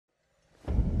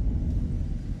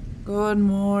Good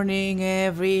morning,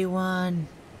 everyone.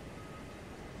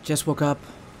 Just woke up.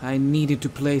 I needed to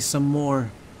play some more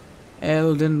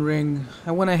Elden Ring.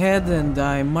 I went ahead and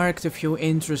I marked a few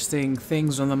interesting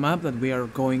things on the map that we are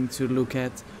going to look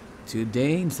at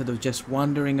today instead of just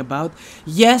wandering about.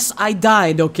 Yes, I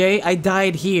died, okay? I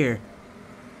died here.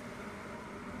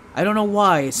 I don't know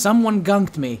why. Someone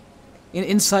gunked me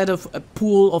inside of a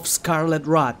pool of scarlet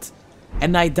rot.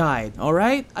 And I died,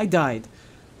 alright? I died.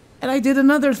 And I did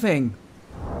another thing.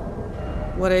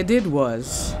 What I did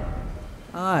was,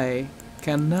 I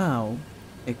can now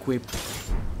equip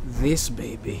this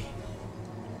baby.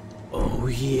 Oh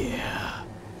yeah.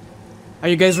 Are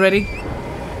you guys ready?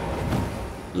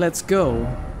 Let's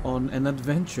go on an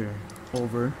adventure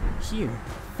over here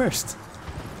first.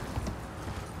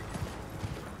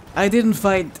 I didn't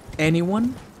fight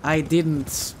anyone. I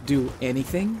didn't do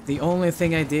anything. The only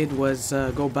thing I did was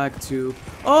go back to...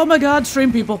 Oh my god,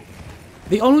 stream people!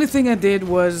 The only thing I did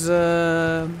was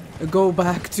go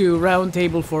back to Round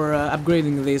Table for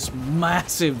upgrading this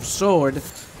massive sword.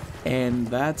 And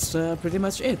that's pretty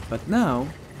much it. But now...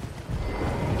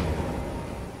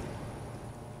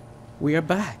 we are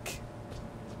back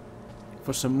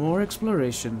for some more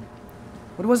exploration.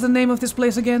 What was the name of this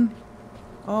place again?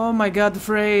 Oh my god, the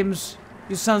frames!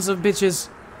 You sons of bitches!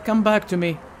 Come back to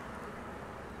me.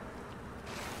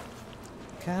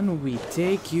 Can we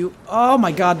take you... Oh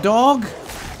my god, dog!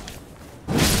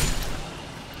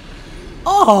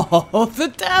 Oh, the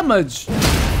damage!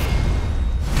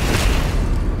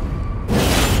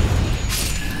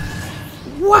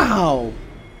 Wow!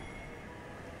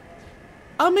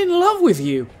 I'm in love with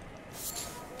you!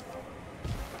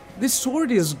 This sword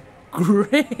is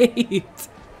great!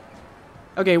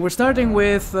 Okay, we're starting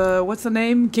with, what's the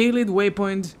name? Kaled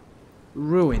Waypoint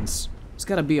Ruins. There's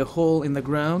gotta be a hole in the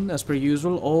ground, as per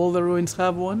usual. All the ruins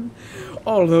have one.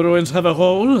 All the ruins have a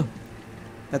hole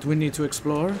that we need to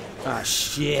explore. Ah,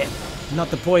 shit. Not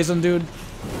the poison, dude.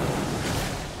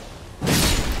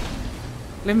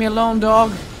 Leave me alone,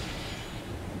 dog.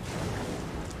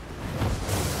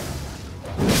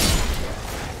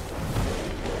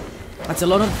 That's a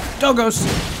lot of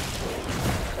doggos.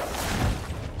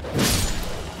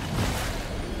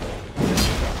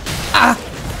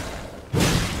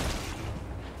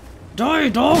 Die,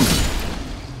 dog!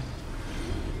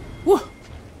 Whoa.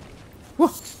 Whoa.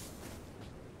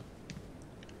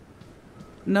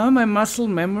 Now my muscle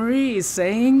memory is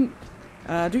saying...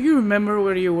 do you remember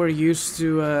where you were used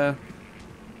to,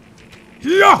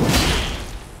 Yeah!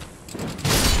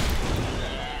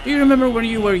 Do you remember when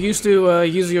you were used to,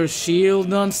 use your shield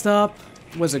non-stop?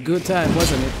 It was a good time,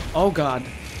 wasn't it? Oh god.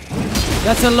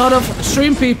 That's a lot of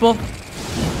stream people!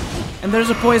 And there's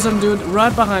a poison dude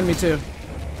right behind me too.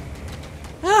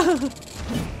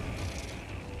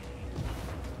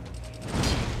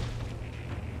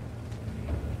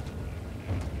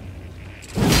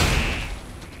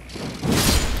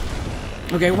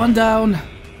 Okay, one down.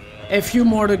 A few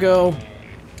more to go.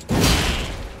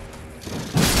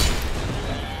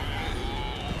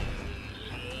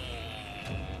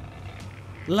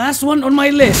 Last one on my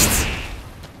list.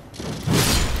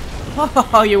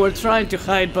 Oh, you were trying to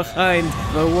hide behind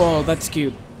the wall. That's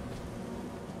cute.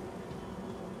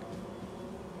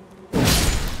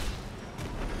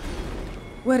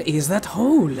 Where is that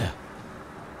hole?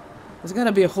 There's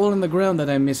gotta be a hole in the ground that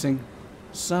I'm missing.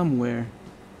 Somewhere.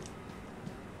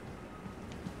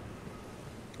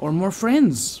 Or more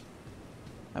friends.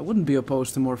 I wouldn't be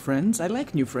opposed to more friends. I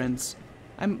like new friends.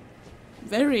 I'm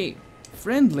very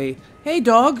friendly. Hey,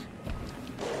 dog!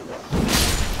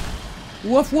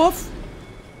 Woof woof!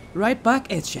 Right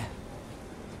back at ya.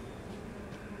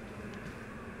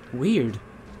 Weird.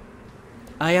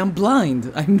 I am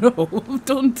blind. I know.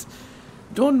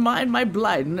 Don't mind my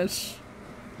blindness.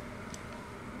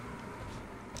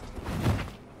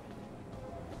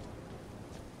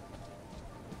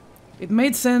 It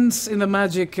made sense in the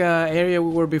magic area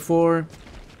we were before.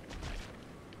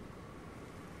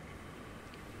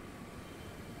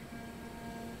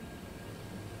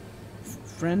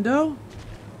 Friendo?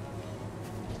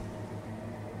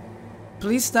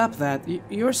 Please stop that.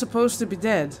 You're supposed to be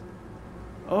dead.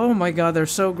 Oh my god, they're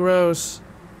so gross.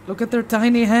 Look at their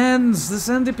tiny hands, the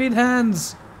centipede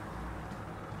hands.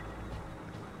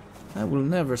 I will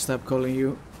never stop calling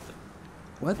you...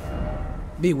 What?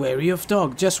 Be wary of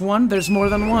dog. Just one? There's more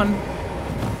than one.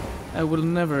 I will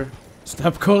never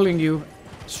stop calling you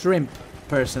shrimp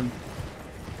person.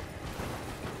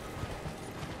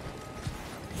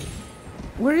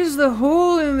 Where is the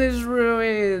hole in these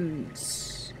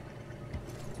ruins?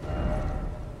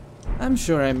 I'm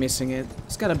sure I'm missing it.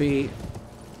 It's gotta be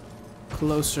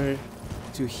closer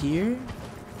to here.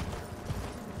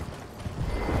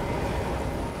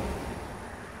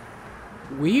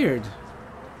 Weird.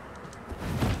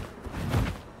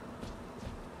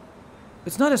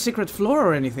 It's not a secret floor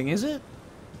or anything, is it?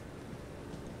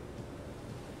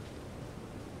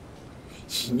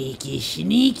 Sneaky,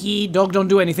 sneaky. Dog, don't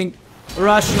do anything.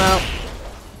 Rush now.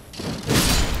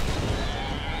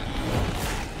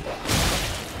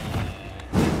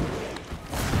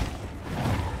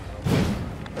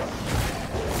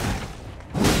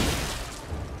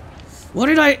 What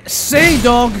did I say,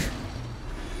 dog?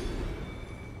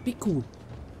 Be cool.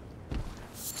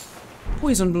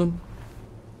 Poison bloom.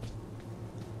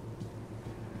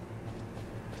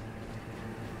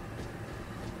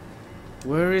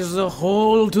 Where is the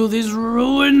hole to these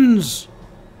ruins?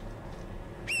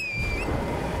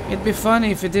 It'd be funny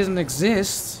if it didn't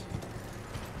exist.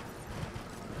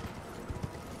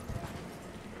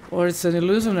 Or it's an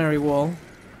illusionary wall.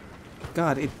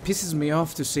 God, it pisses me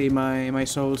off to see my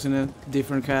souls in a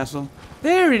different castle.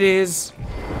 There it is!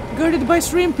 Guarded by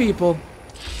stream people.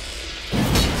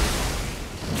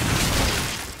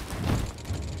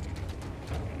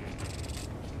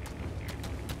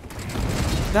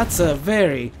 That's a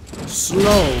very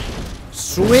slow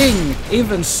swing,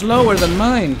 even slower than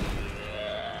mine.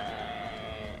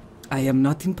 I am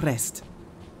not impressed.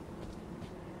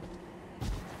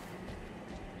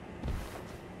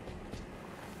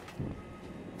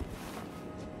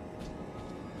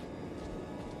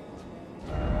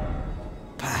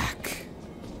 Pack.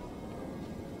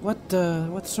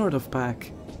 What sort of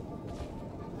pack?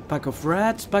 Pack of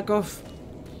rats? Pack of...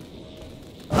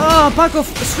 Oh, pack of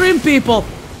stream people!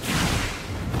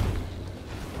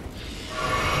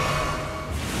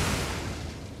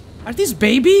 Are these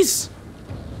babies?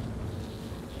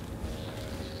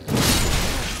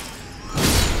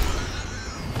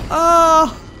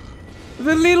 Ah,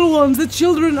 the little ones, the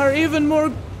children are even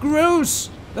more gross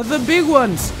than the big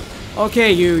ones.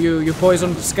 Okay, you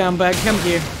poison scumbag, come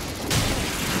here.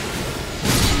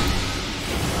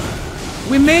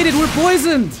 We made it, we're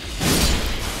poisoned.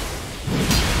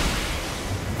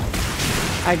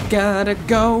 I gotta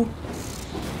go.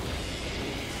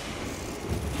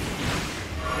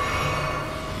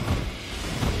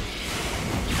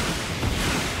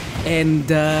 And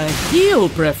heal,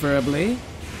 preferably.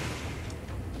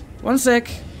 One sec.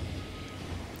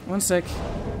 One sec.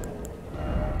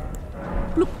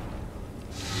 Bloop.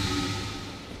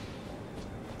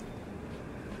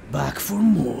 Back for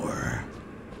more.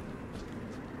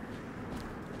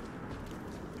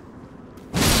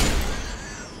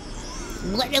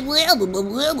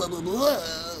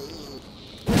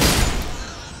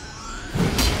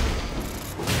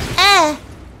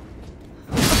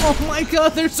 Oh my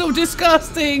god, they're so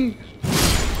disgusting!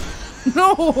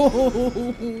 No!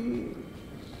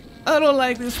 I don't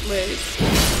like this place.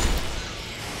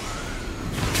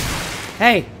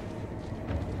 Hey!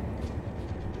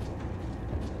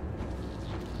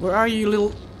 Where are you,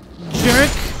 little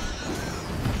jerk?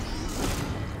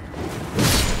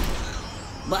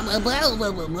 I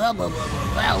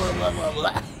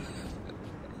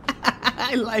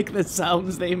like the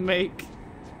sounds they make.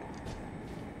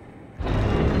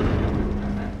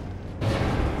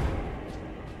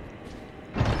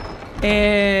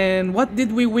 And what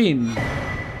did we win?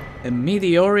 A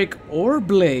meteoric ore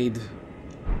blade.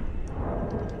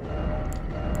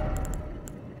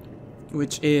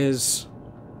 Which is...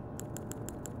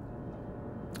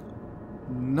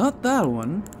 not that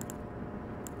one.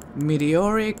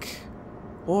 Meteoric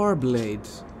ore blade.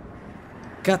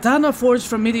 Katana forged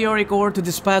from meteoric ore to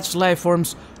dispatch life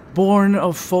forms born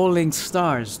of falling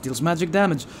stars. Deals magic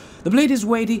damage. The blade is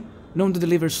weighty, known to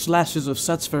deliver slashes of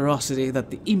such ferocity that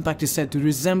the impact is said to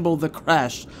resemble the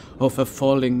crash of a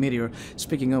falling meteor.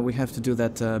 Speaking of, we have to do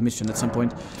that mission at some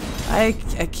point. I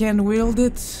can wield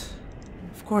it?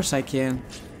 Of course I can.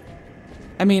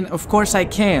 I mean, of course I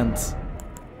can't.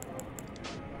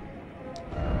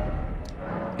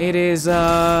 It is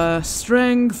a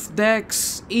strength,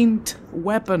 dex, int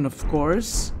weapon, of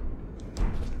course.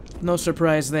 No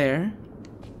surprise there.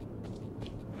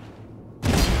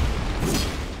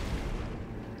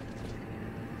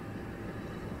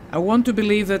 I want to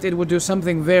believe that it would do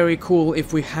something very cool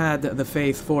if we had the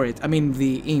faith for it. I mean,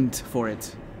 the int for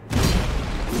it.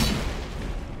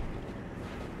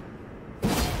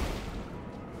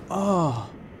 Oh,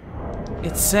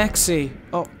 it's sexy.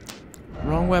 Oh,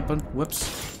 wrong weapon.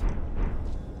 Whoops.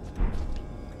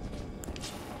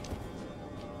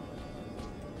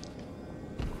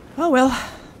 Oh well,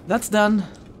 that's done.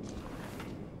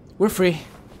 We're free.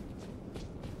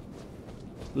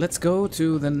 Let's go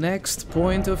to the next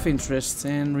point of interest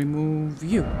and remove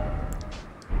you.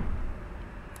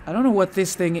 I don't know what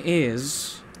this thing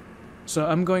is, so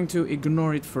I'm going to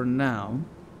ignore it for now.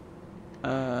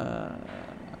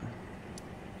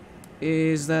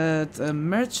 Is that a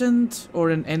merchant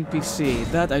or an NPC?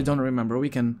 That I don't remember. We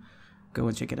can go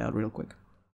and check it out real quick.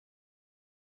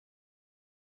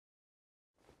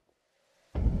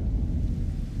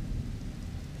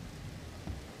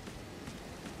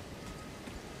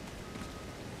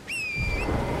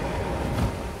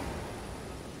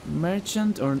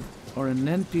 Merchant or an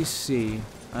NPC?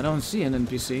 I don't see an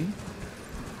NPC.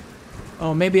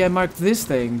 Oh, maybe I marked this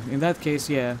thing. In that case,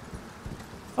 yeah.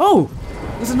 Oh!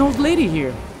 There's an old lady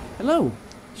here. Hello.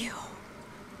 You...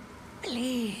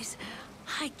 Please,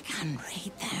 I can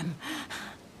read them.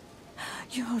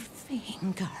 Your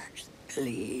fingers.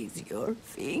 Please, your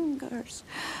fingers.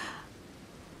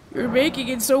 You're making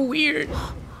it so weird.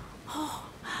 Oh,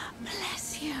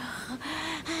 bless you.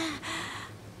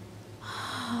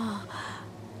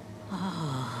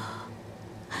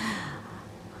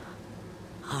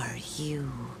 Are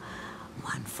you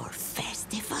one for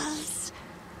festivals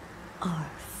or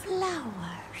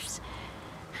flowers?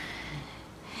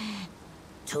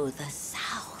 To the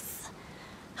south,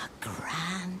 a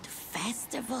grand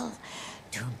festival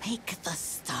to make the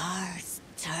stars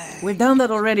turn. We've done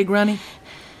that already, Granny.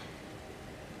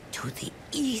 To the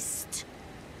east,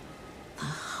 the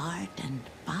heart and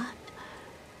bud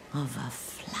of a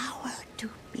flower to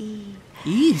be.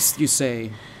 East, you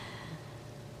say?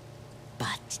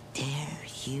 But dare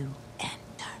you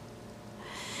enter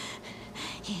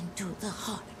into the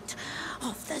heart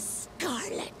of the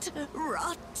scarlet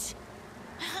rot?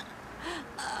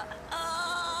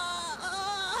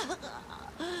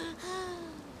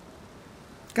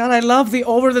 God, I love the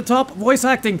over-the-top voice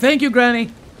acting. Thank you,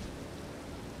 Granny.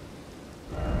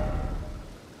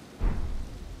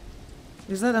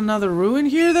 Is that another ruin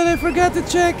here that I forgot to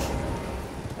check?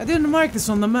 I didn't mark this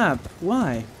on the map.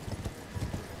 Why?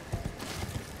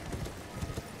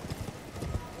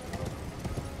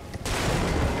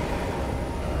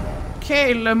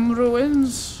 Calum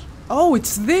ruins. Oh,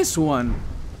 it's this one.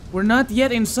 We're not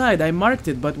yet inside. I marked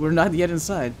it, but we're not yet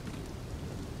inside.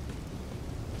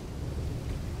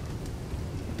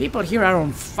 People here are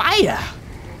on fire.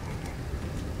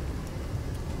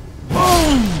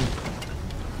 Boom!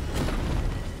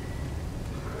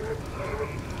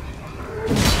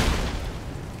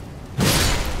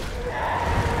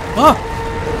 Oh!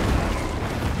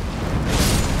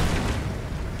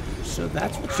 So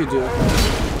that's what you do.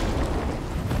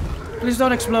 Please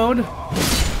don't explode.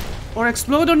 Or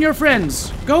explode on your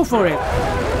friends. Go for it.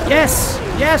 Yes!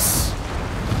 Yes!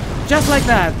 Just like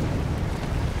that.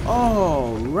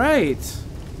 Oh, right.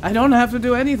 I don't have to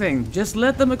do anything. Just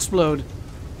let them explode.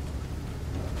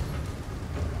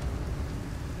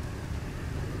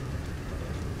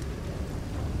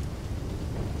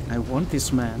 I want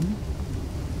this man.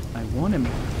 I want him.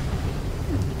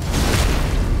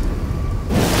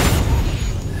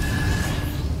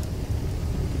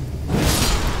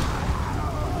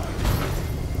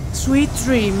 Sweet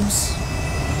dreams.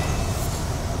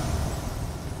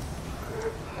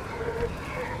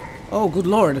 Oh, good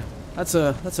lord. That's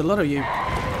a lot of you.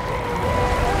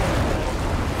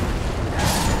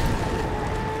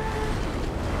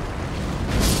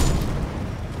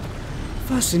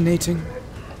 Fascinating.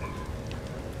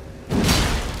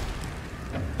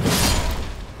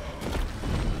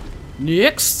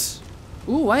 Next.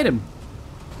 Ooh, item.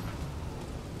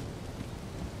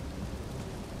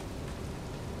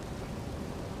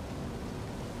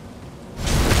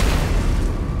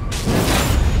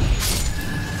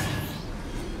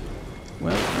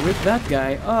 Well, rip that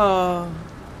guy. Oh.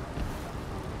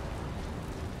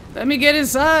 Let me get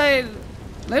inside.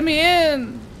 Let me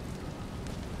in.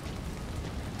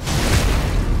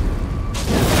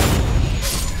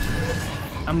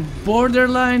 I'm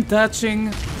borderline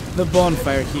touching the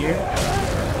bonfire here.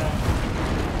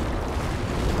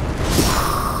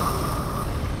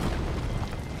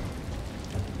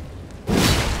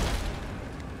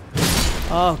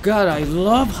 Oh god, I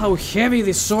love how heavy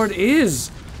this sword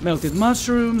is. Melted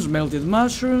mushrooms, melted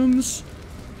mushrooms.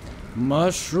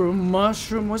 Mushroom.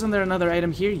 Wasn't there another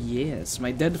item here? Yes,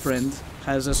 my dead friend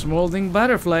has a smoldering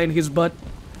butterfly in his butt.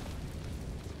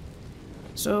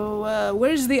 So,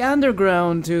 where's the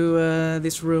underground to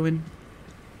this ruin?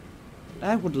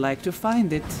 I would like to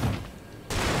find it.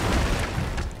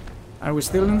 Are we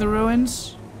still in the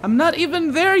ruins? I'm not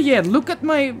even there yet. Look at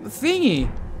my thingy.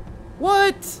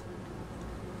 What?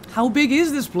 How big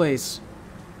is this place?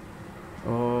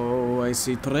 Oh, I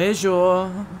see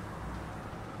treasure.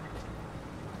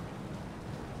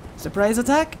 Surprise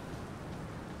attack?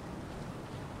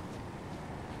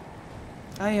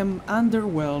 I am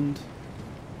underwhelmed.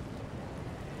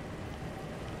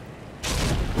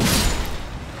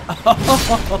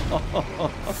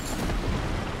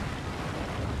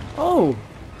 Oh,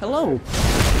 hello.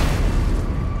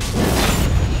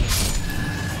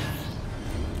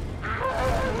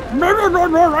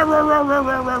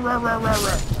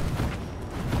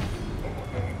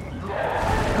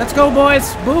 Let's go,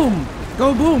 boys. Boom.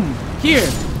 Go boom.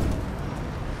 Here.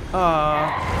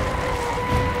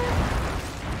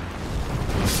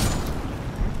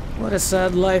 What a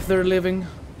sad life they're living.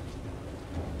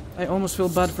 I almost feel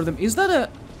bad for them. Is that a...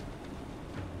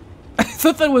 I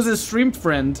thought that was a shrimp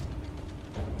friend.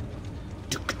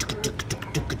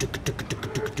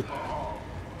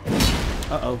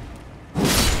 Uh-oh.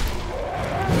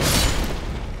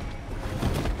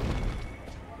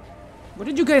 Where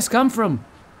did you guys come from?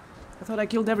 I thought I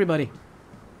killed everybody.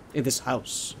 In this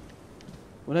house.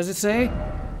 What does it say?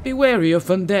 Be wary of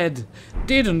undead.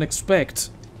 Didn't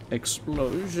expect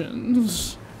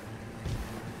explosions.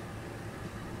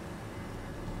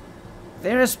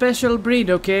 They're a special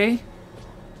breed, okay?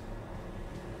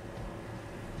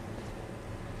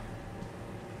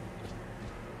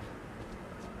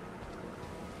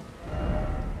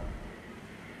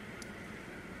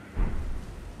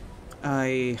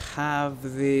 I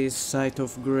have the Sight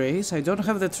of Grace. I don't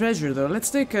have the treasure though. Let's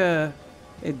take a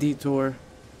detour.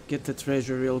 Get the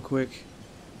treasure real quick.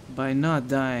 By not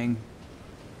dying.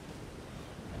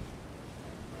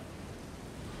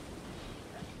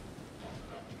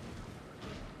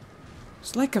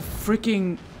 It's like a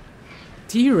freaking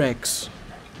T-Rex.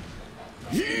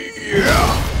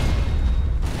 Yeah.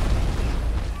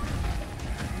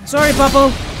 Sorry,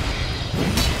 Pupple.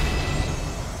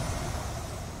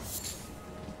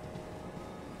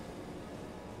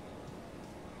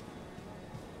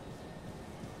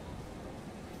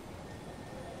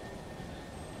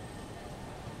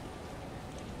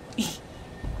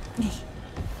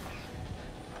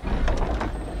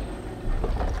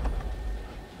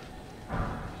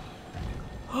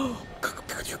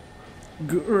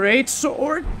 Great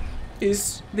sword?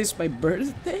 Is this my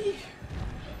birthday?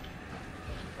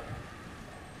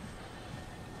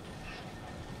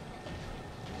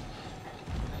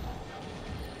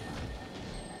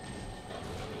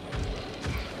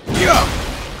 Yeah.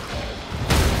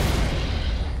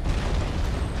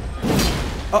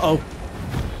 Uh-oh.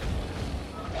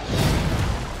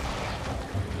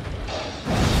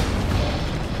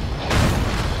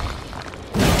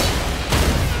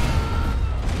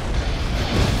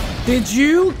 Did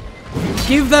you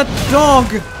give that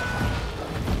dog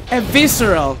a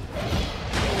visceral?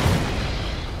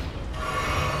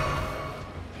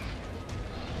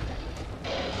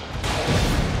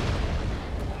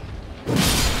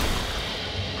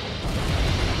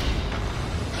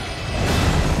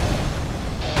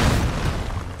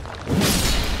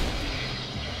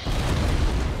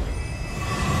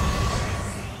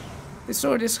 This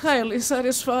sword is highly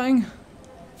satisfying.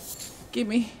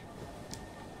 Gimme.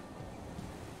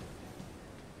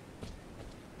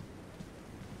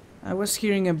 I was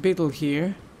hearing a beetle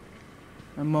here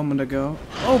a moment ago.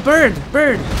 Oh, bird!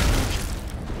 Bird!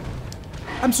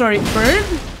 I'm sorry, bird?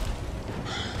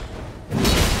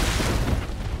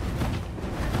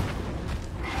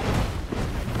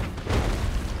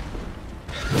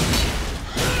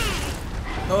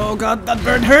 Oh god, that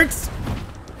bird hurts!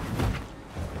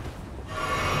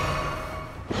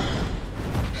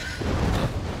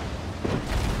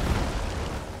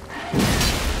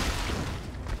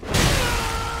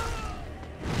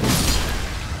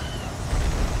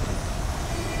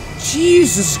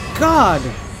 Jesus God!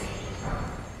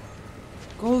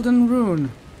 Golden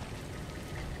rune.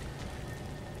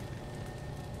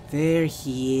 There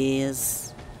he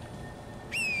is.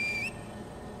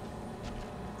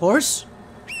 Horse?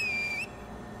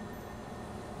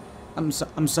 I'm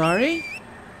sorry?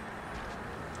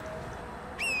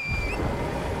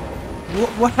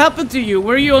 What happened to you?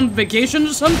 Were you on vacation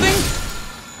or something?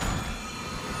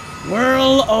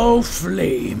 Whirl o'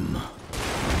 flame.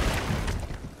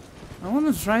 I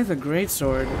want to try the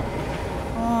greatsword.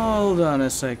 Hold on a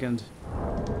second.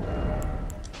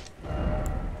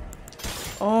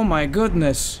 Oh my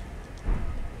goodness.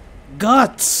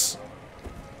 Guts!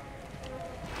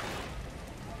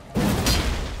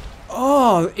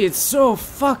 Oh, it's so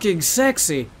fucking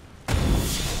sexy.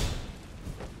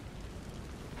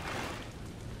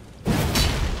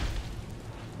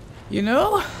 You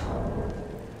know?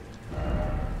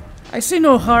 I see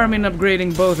no harm in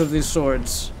upgrading both of these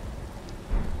swords.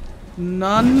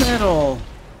 None at all.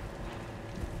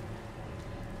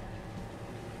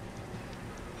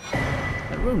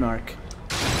 A rune arc.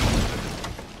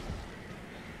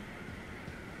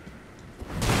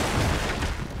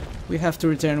 We have to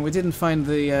return. We didn't find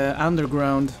the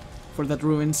underground for that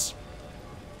ruins.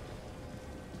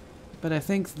 But I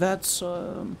think that's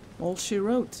all she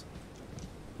wrote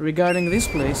regarding this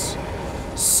place.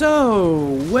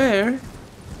 So, where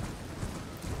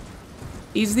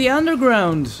is the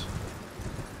underground?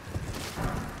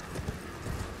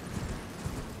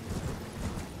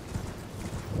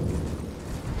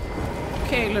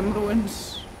 Calem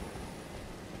ruins.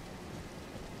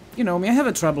 You know me, I have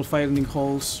a trouble finding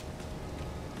holes.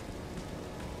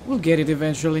 We'll get it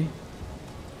eventually.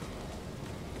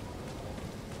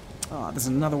 Oh, there's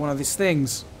another one of these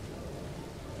things.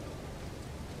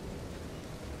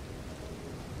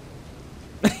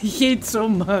 I hate so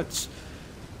much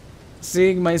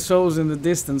seeing my souls in the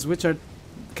distance, which are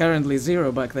currently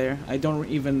 0 back there. I don't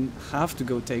even have to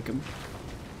go take them.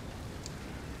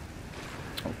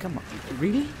 Oh, come on.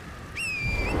 Really?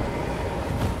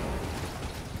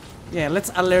 Yeah,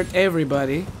 let's alert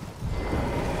everybody.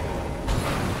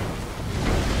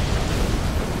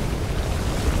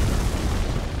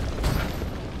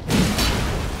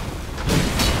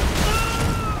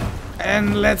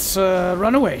 And let's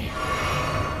run away.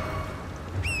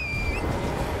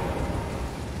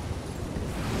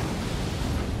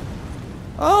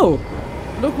 Oh,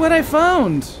 look what I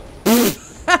found.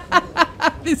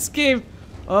 This game.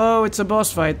 Oh, it's a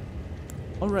boss fight.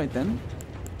 All right then.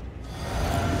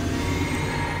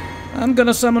 I'm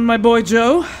gonna summon my boy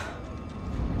Joe.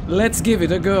 Let's give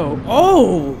it a go.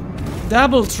 Oh,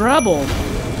 double trouble.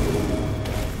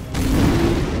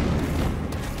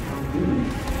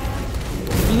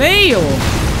 Flail.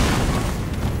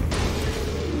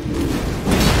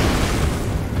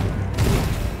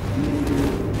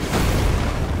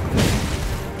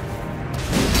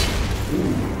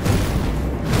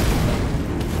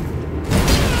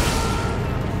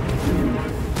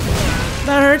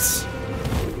 That hurts.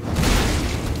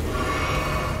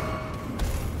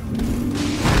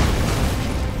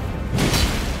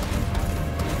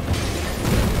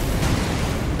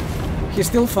 He's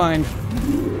still fine.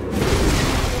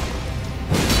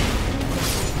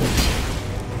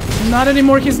 Not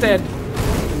anymore, he's dead.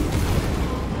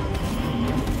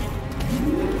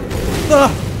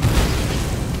 Ugh.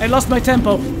 I lost my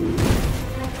tempo.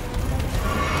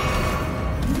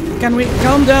 Can we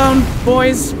calm down,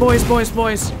 boys, boys, boys,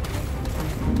 boys?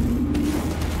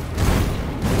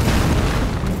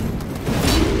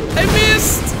 I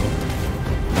missed!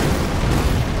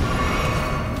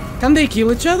 Can they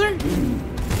kill each other?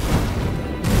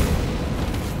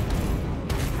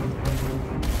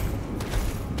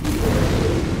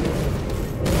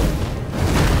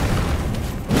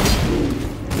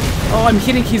 Oh, I'm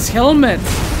hitting his helmet.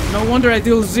 No wonder I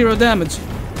deal 0 damage.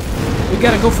 We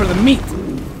gotta go for the meat.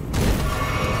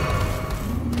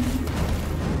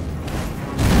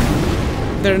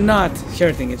 They're not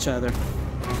hurting each other.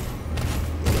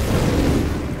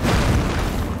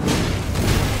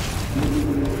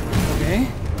 Okay.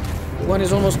 One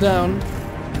is almost down.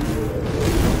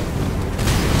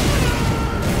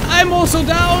 I'm also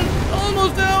down!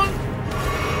 Almost down!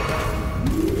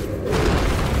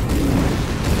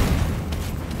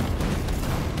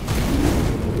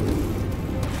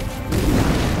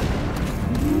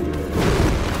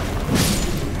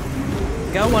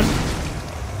 Got one.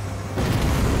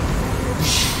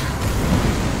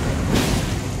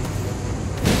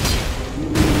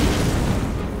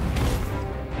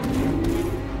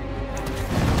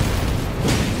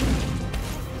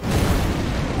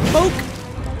 Poke.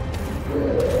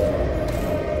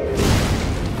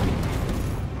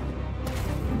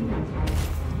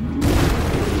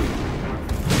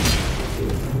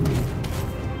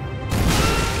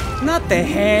 Not the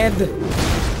head.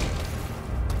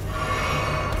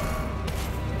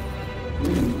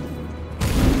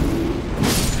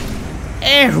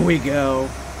 There we go.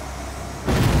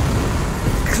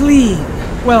 Clean.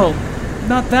 Well,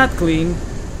 not that clean.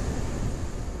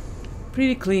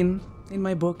 Pretty clean in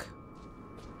my book.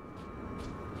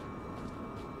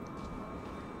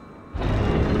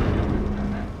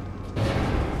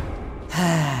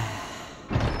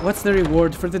 What's the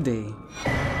reward for the day?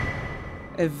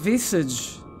 A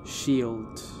visage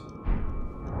shield.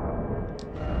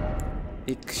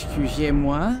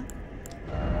 Excusez-moi.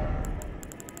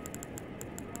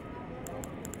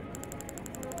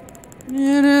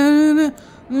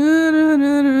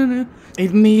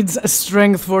 It needs a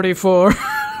strength 44.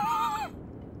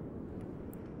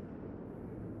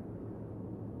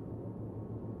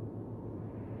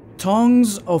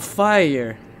 Tongues of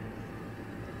fire.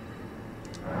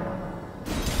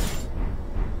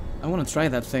 I want to try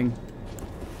that thing.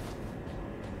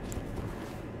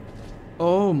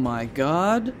 Oh my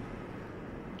god.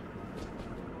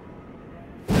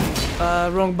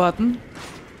 Wrong button.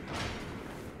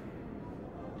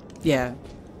 Yeah.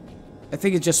 I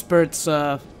think it just spurts,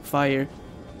 fire.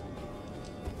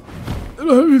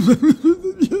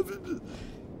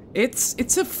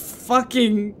 It's a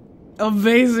fucking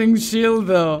amazing shield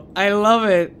though. I love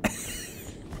it.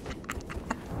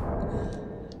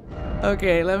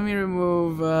 Okay, let me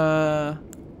remove,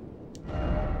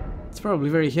 it's probably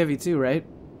very heavy too, right?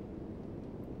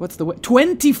 What's the weight?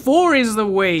 24 is the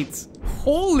weight!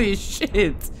 Holy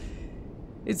shit!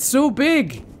 It's so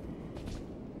big!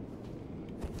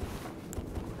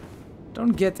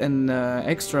 Don't get an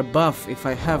extra buff if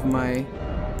I have my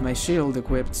shield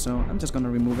equipped, so I'm just gonna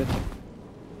remove it.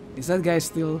 Is that guy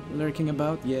still lurking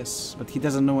about? Yes, but he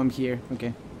doesn't know I'm here.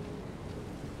 Okay.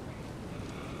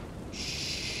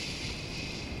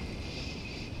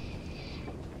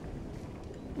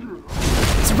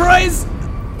 Surprise!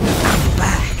 I'm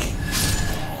back!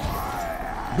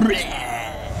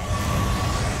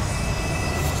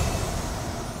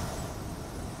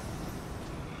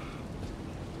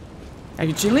 Are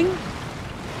you chilling?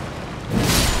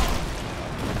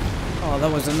 Oh,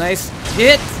 that was a nice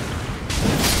hit!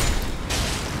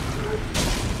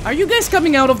 Are you guys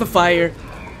coming out of the fire?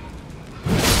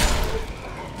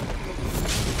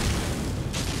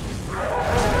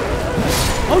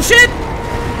 Oh shit!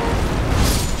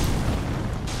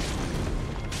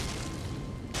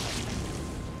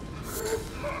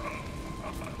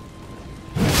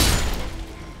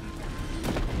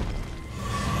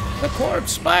 The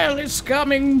corpse pile is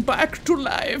coming back to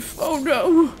life. Oh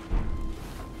no.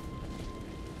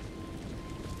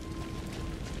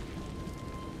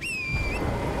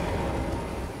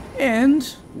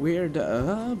 And we're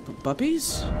the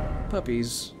puppies?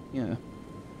 Puppies, yeah.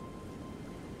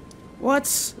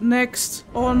 What's next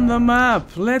on the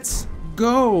map? Let's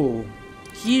go.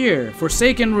 Here,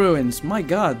 Forsaken Ruins. My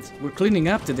god, we're cleaning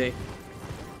up today.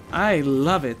 I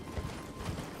love it.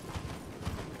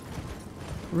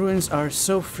 Ruins are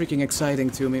so freaking exciting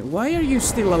to me. Why are you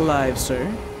still alive, sir?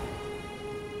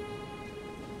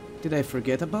 Did I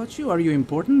forget about you? Are you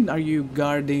important? Are you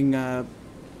guarding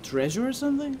treasure or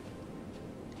something?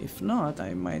 If not,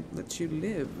 I might let you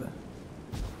live.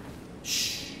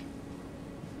 Shh.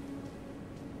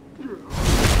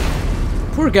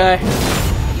 Poor guy.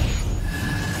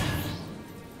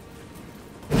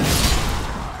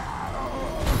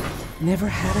 Never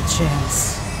had a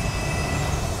chance.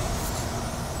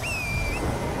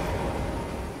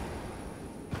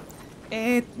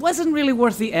 It wasn't really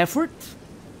worth the effort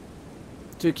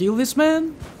to kill this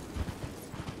man.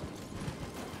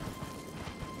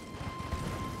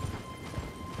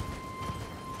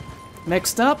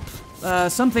 Next up,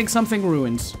 something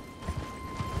ruins.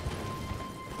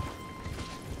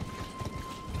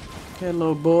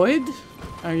 Hello, Boyd.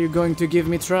 Are you going to give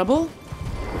me trouble?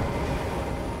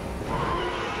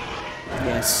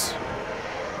 Yes.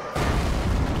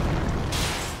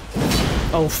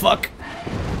 Oh, fuck.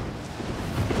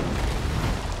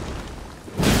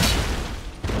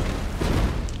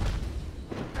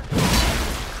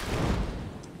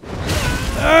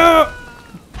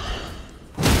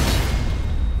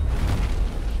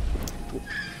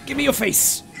 Give me your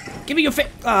face! Give me your face!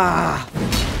 Ah!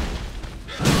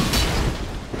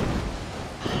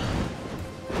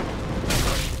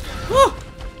 Oh!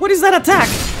 What is that attack?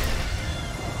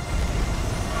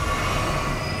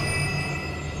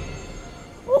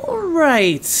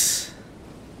 Alright.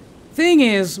 Thing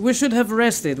is, we should have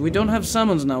rested. We don't have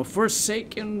summons now.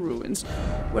 Forsaken Ruins.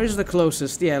 Where's the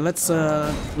closest? Yeah, let's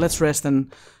rest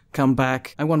and come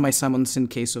back. I want my summons in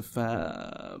case of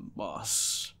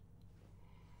boss.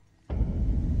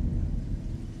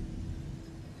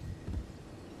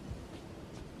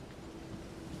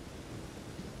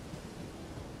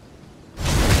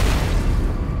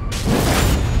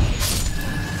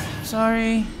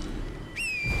 Sorry.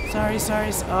 Sorry.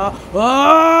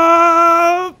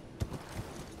 Oh!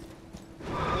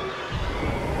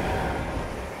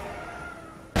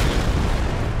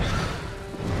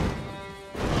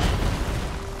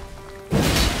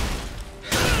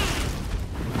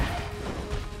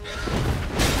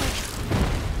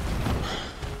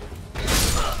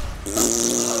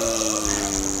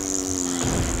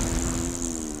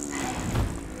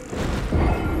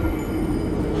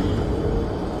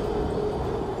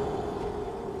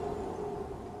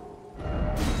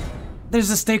 There's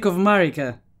a stake of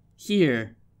Marika.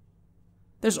 Here.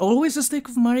 There's always a stake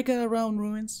of Marika around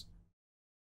ruins.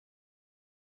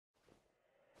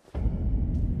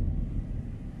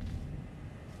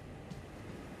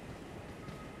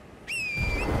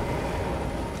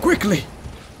 Quickly!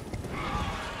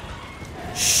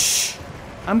 Shh!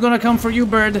 I'm gonna come for you,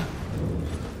 bird.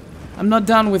 I'm not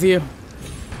done with you.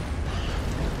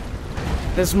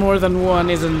 There's more than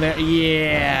one, isn't there?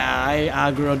 Yeah, I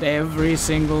aggroed every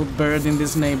single bird in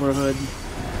this neighborhood.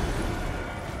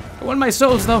 I want my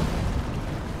souls, though.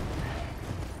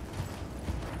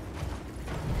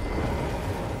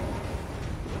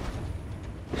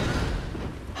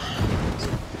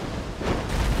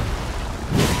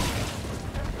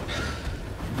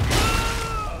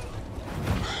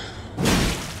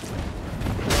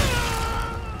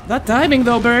 That timing,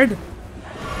 though, bird.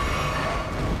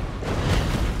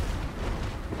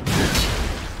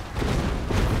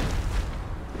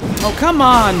 Oh, come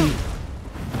on!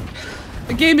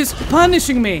 The game is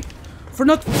punishing me for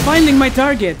not finding my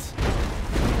target.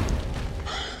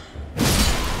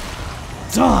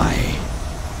 Die!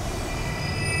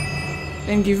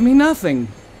 And give me nothing.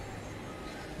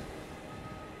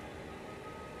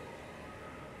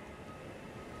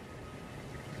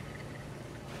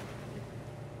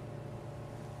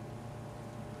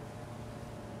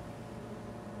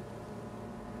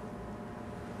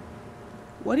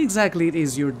 What exactly it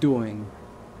is you're doing?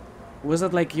 Was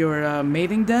that like your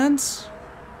mating dance?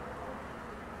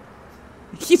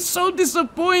 He's so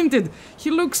disappointed!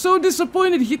 He looks so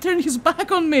disappointed! He turned his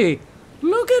back on me!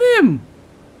 Look at him!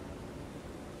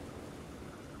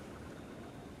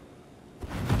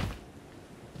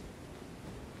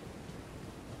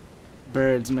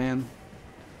 Birds, man.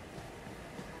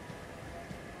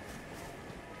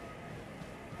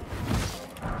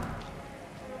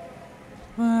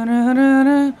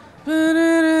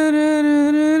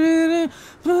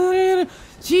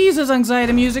 Jesus,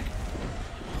 anxiety music.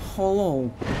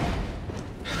 Hello.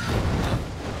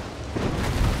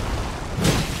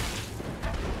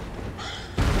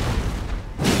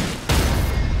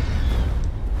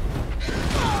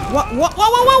 What? Whoa! Whoa!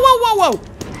 Whoa! Whoa! Whoa!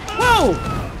 Whoa! Whoa!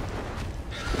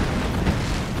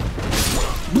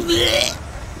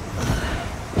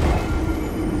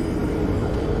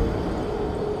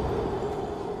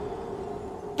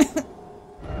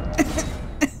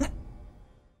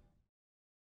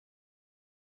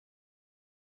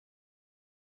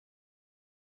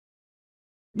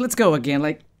 Let's go again.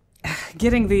 Like,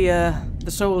 getting the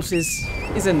souls is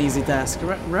an easy task,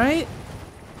 right?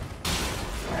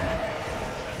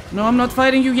 No, I'm not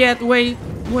fighting you yet. Wait.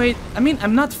 I mean,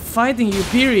 I'm not fighting you,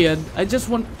 period. I just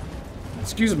want...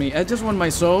 Excuse me. I just want my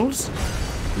souls.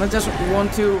 I just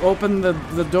want to open the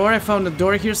door. I found a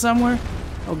door here somewhere.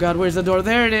 Oh god, where's the door?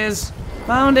 There it is.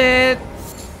 Found it.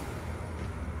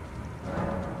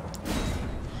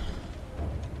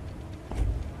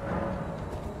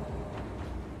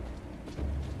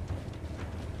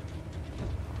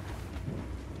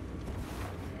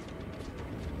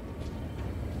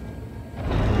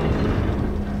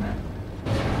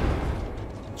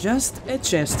 Just a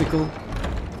chesticle.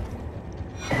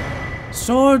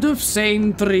 Sword of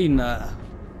Saint Trina.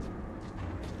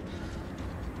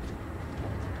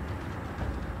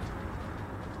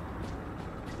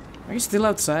 Are you still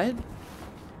outside?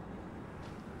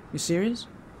 You serious?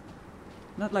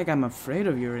 Not like I'm afraid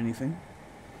of you or anything.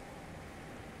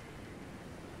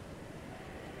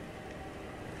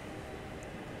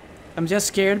 I'm just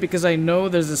scared because I know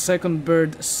there's a second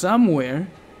bird somewhere.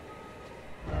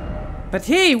 But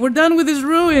hey, we're done with these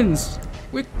ruins!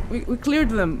 We cleared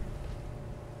them.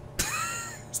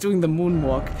 It's doing the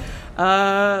moonwalk.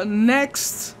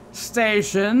 Next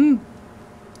station.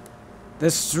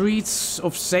 The Streets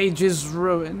of Sage's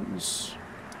Ruins.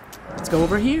 Let's go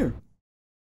over here.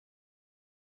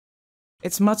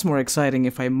 It's much more exciting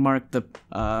if I mark the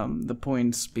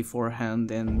points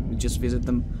beforehand and just visit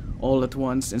them all at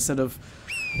once instead of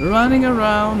running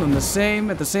around on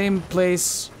at the same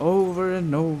place over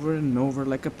and over and over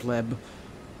like a pleb.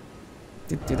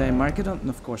 Did I mark it on?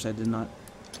 Of course I did not.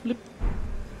 Blip.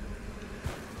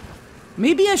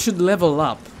 Maybe I should level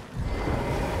up.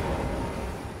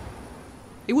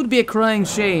 It would be a crying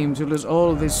shame to lose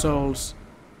all these souls.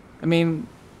 I mean,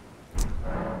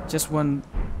 just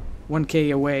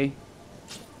 1K away.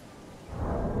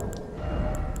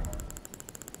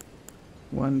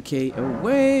 1K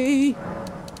away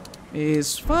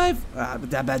is 5.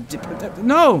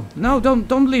 No,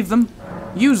 don't leave them.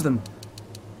 Use them.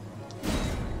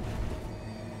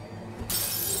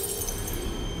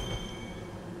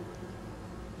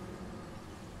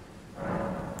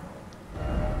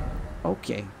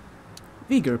 Okay.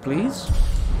 Vigor, please.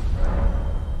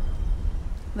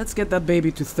 Let's get that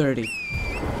baby to 30.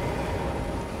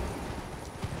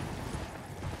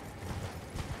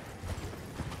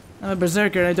 I'm a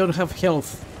berserker, I don't have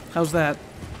health. How's that?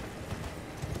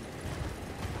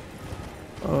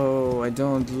 Oh, I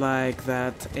don't like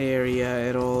that area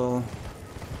at all.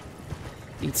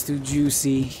 It's too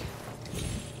juicy.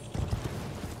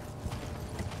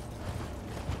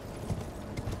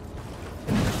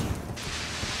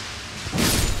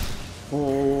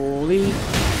 Holy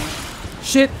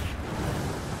shit!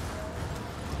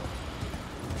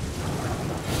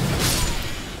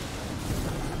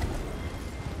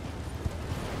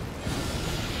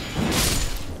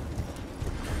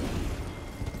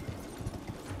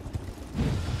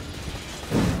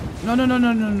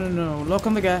 No. Lock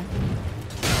on the guy.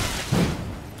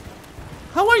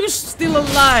 How are you still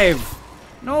alive?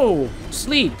 No,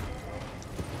 sleep.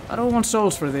 I don't want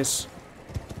souls for this.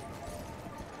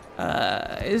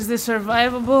 Is this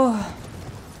survivable?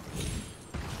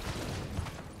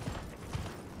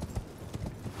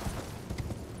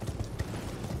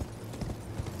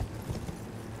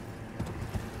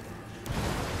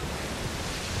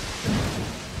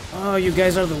 Oh, you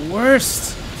guys are the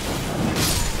worst.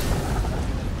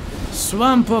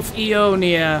 Swamp of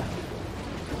Eonia.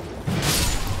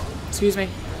 Excuse me.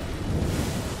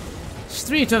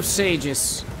 Street of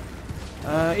Sages.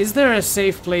 Is there a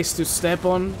safe place to step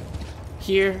on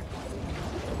here?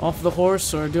 Off the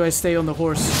horse, or do I stay on the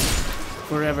horse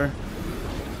forever?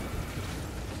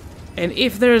 And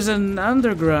if there's an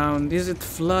underground, is it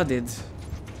flooded?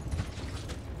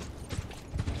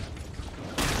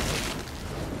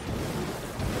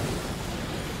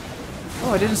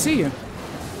 Oh, I didn't see you.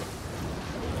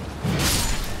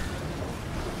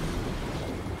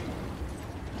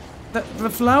 The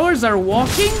flowers are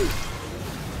walking?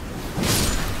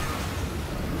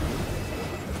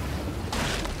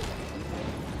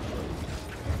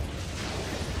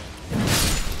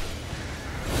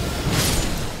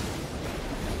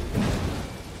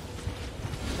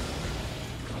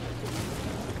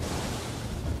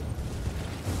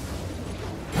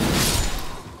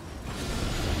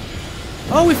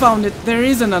 Oh, we found it. There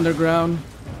is an underground.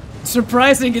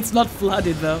 Surprising it's not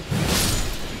flooded though.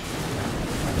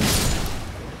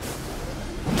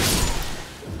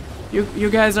 You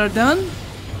guys are done?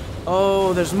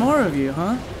 Oh, there's more of you,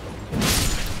 huh?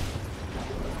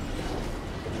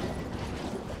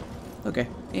 Okay,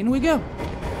 in we go.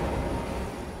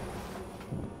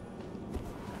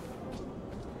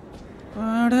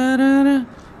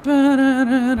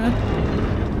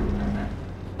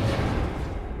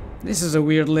 This is a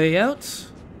weird layout.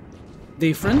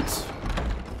 Different.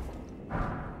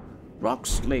 Rock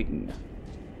sling.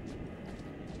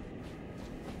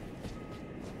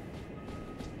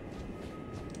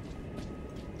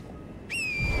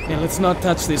 Yeah, let's not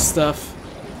touch this stuff.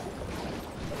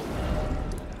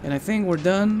 And I think we're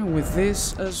done with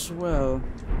this as well.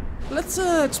 Let's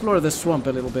explore the swamp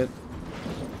a little bit.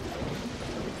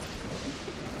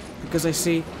 Because I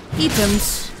see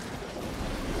items.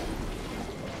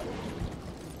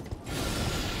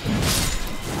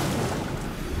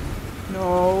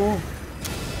 No.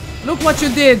 Look what you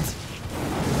did!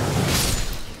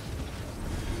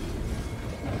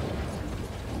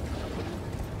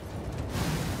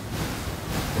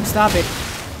 Stop it.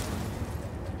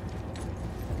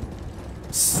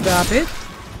 Stop it.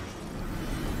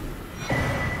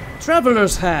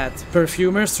 Traveler's hat,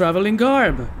 perfumer's traveling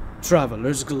garb,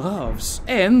 traveler's gloves,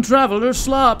 and traveler's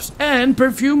slops, and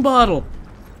perfume bottle.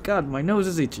 God, my nose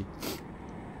is itchy.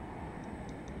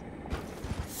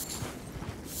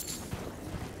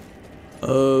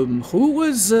 Who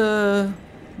was,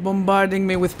 bombarding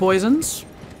me with poisons?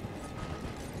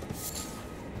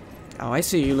 Oh, I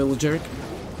see you, little jerk.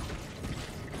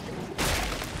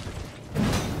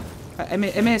 I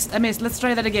missed. Let's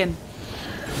try that again.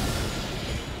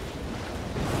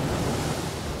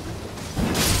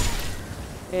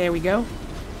 There we go.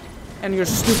 And your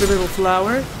stupid little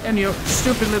flower. And your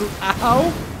stupid little...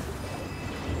 Ow!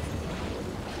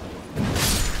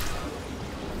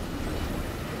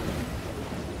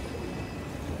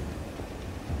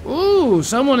 Ooh,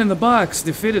 someone in the box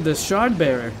defeated the shard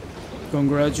bearer.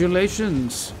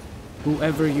 Congratulations,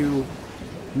 whoever you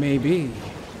may be.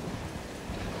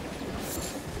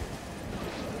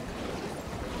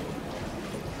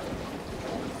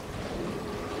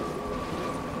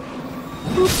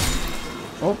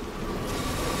 Oh.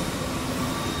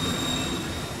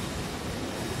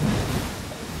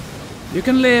 You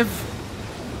can live.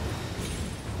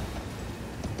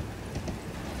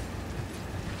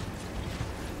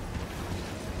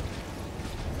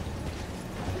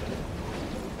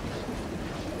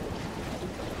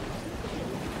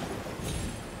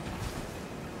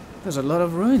 There's a lot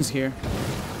of ruins here.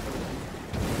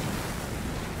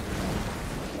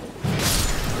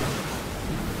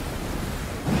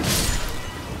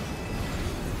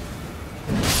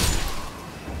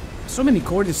 So many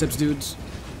cordyceps dudes.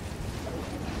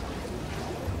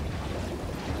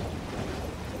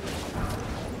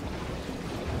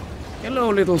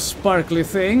 Hello, little sparkly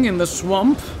thing in the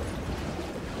swamp.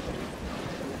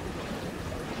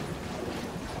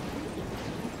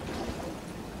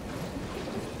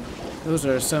 Those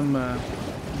are some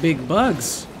big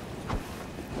bugs.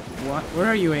 What? Where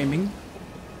are you aiming?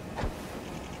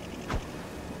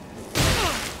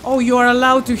 Oh, you are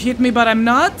allowed to hit me, but I'm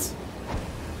not?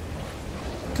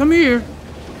 Come here.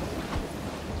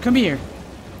 Come here.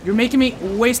 You're making me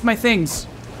waste my things.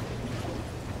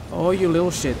 Oh, you little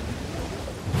shit.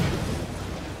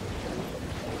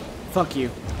 Fuck you.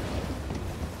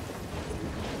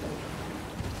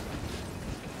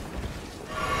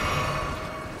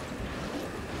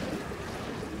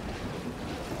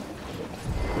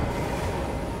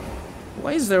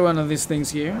 Why is there one of these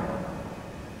things here?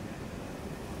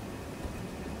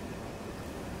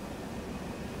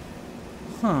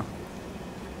 Huh.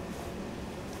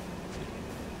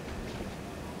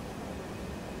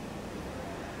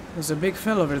 There's a big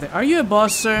fellow over there. Are you a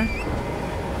boss, sir?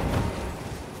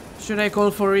 Should I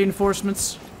call for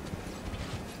reinforcements?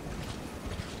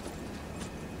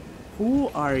 Who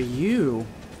are you?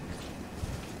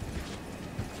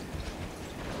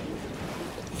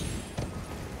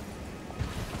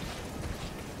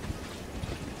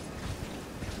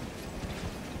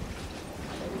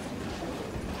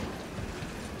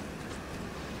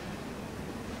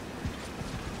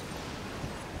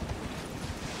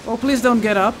 Oh, please don't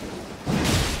get up.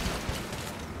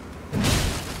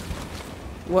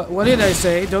 What did I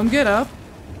say? Don't get up.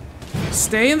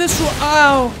 Stay in the swamp.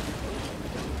 Ow!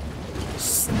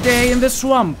 Stay in the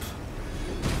swamp.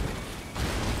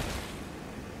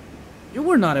 You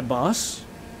were not a boss.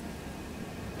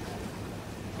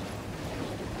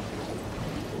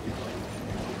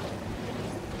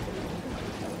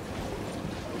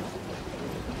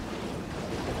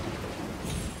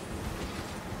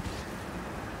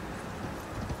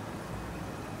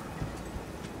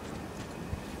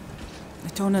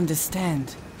 I don't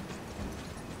understand.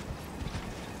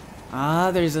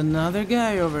 Ah, there's another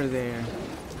guy over there.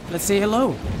 Let's say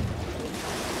hello.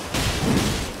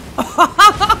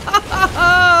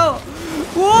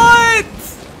 What?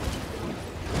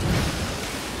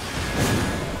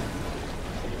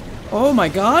 Oh my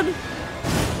god.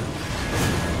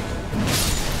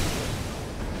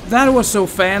 That was so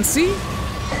fancy.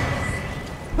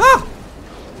 Ah!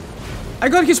 I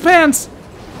got his pants.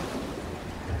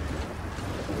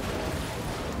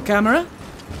 Camera?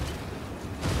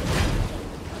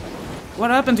 What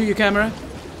happened to you, camera?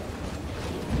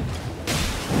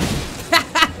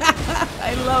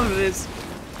 I love this.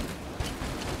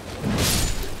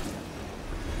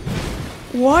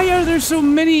 Why are there so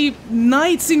many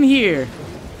knights in here?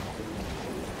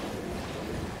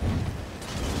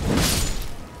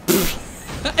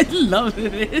 I love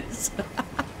this.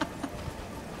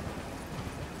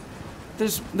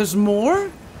 There's more?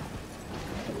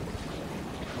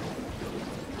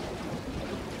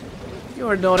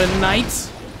 You're not a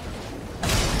knight.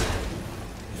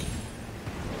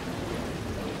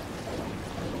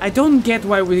 I don't get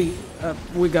why we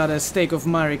got a stake of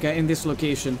Marika in this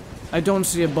location. I don't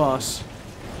see a boss.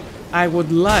 I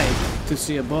would like to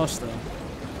see a boss though.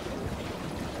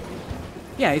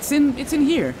 Yeah, it's in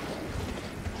here.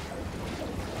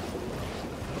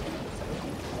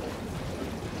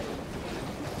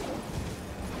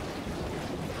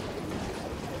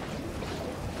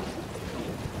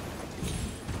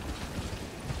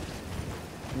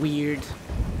 Weird.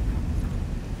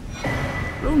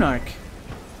 Runark.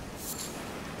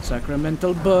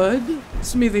 Sacramental Bud.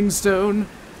 Smithing Stone.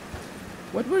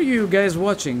 What were you guys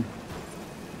watching?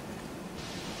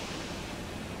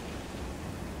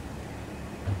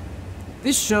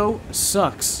 This show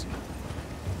sucks.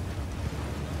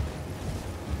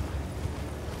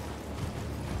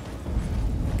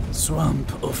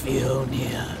 Swamp of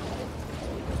Ionia.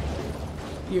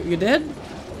 You dead?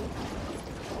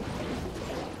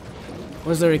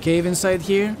 Was there a cave inside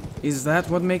here? Is that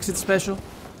what makes it special?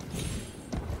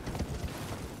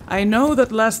 I know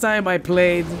that last time I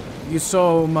played, you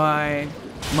saw my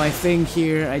thing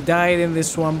here. I died in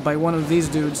this swamp by one of these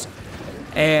dudes,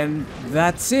 and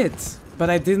that's it.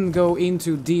 But I didn't go in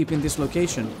too deep in this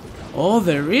location. Oh,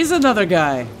 there is another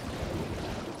guy.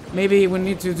 Maybe we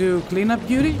need to do cleanup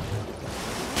duty?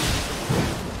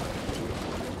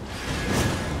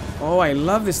 Oh, I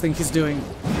love this thing he's doing.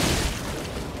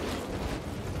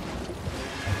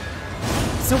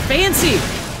 So fancy!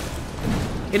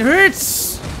 It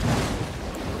hurts!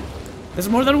 There's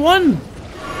more than one!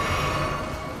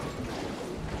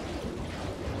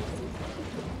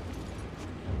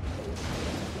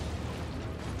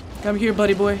 Come here,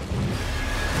 buddy boy.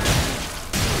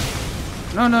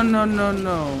 No, no, no, no,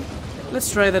 no.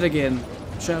 Let's try that again,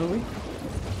 shall we?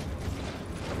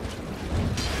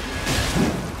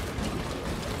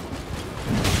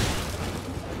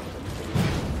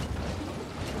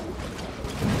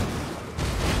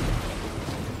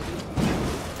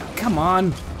 Come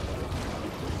on.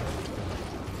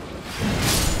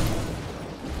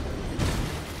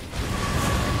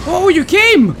 Oh, you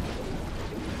came!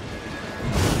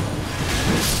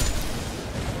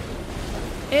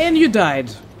 And you died.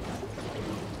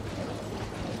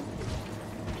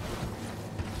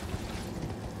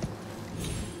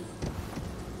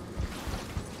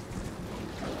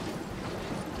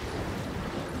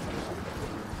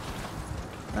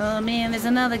 Oh man, there's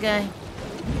another guy.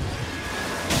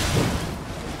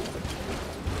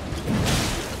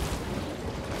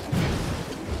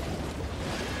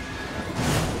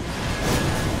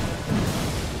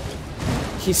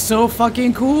 He's so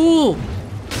fucking cool!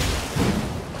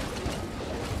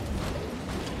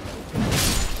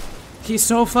 He's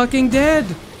so fucking dead!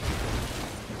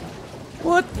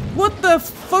 What the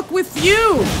fuck with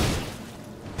you?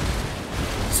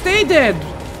 Stay dead!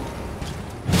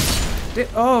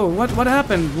 Oh, what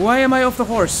happened? Why am I off the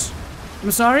horse?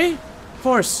 I'm sorry?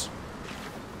 Horse.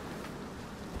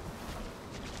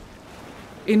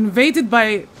 Invaded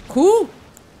by who?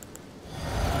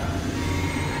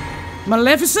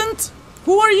 Maleficent?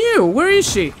 Who are you? Where is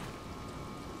she?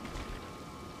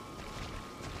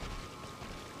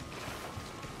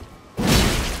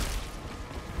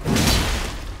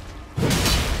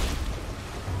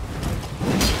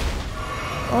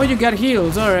 Oh, you got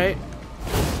heals, alright.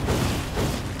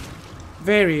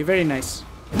 Very, very nice.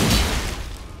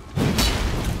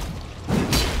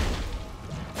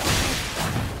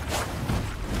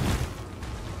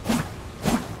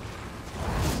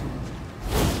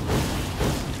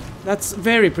 That's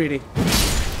very pretty.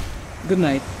 Good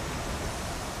night.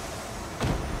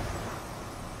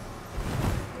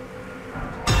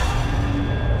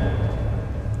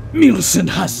 Millicent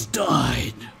has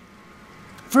died.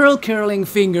 Furl curling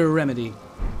finger remedy.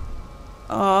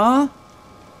 Ah.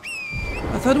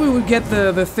 I thought we would get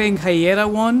the thing Hyena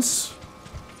wants.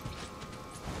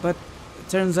 But it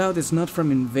turns out it's not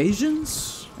from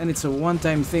invasions. And it's a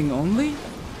one-time thing only.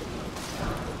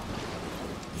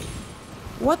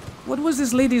 What was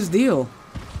this lady's deal?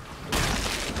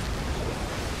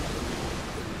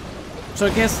 So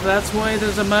I guess that's why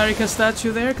there's a Marika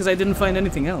statue there, because I didn't find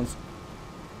anything else.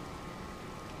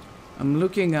 I'm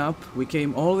looking up. We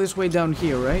came all this way down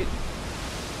here, right?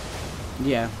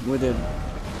 Yeah, we did.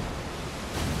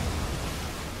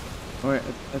 Or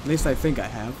at least I think I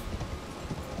have.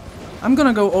 I'm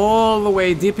gonna go all the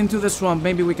way deep into the swamp.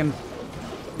 Maybe we can...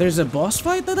 There's a boss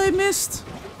fight that I missed?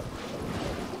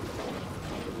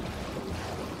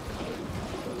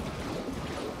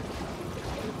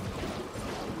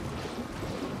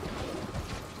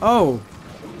 Oh.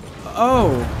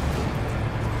 Oh.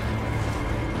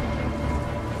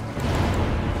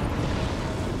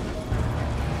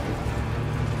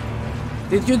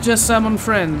 Did you just summon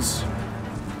friends?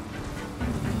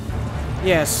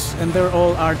 Yes, and they're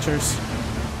all archers.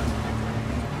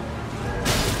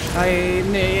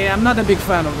 I'm not a big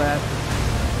fan of that.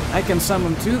 I can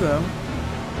summon two though.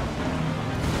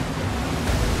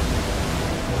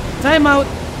 Time out!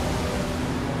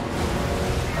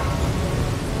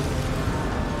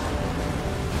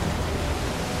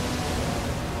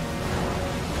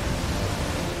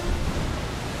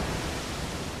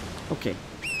 Okay.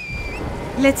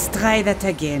 Let's try that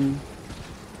again.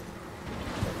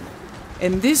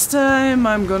 And this time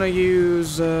I'm gonna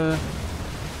use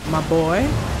my boy.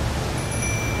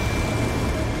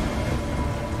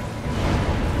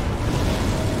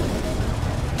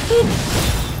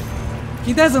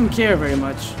 He doesn't care very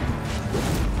much.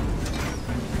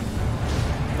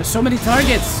 There's so many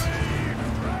targets.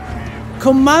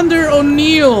 Commander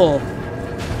O'Neill.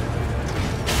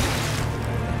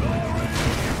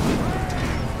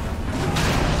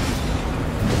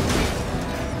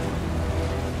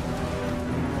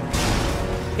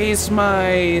 Is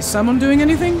my summon doing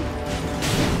anything?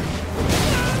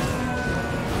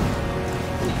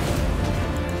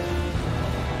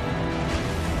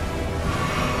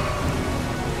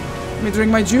 Let me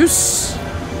drink my juice.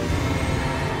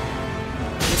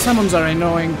 The summons are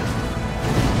annoying.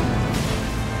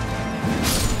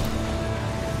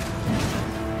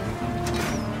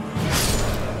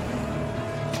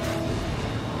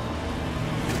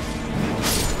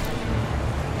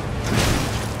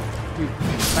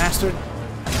 Bastard.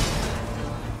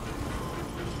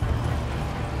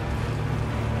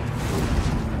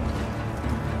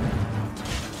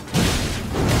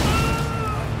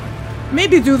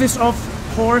 Maybe do this off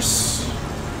horse.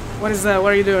 What is that?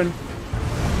 What are you doing?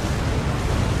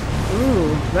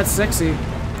 Ooh, that's sexy.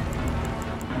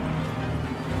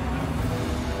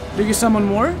 Do you summon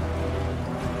more?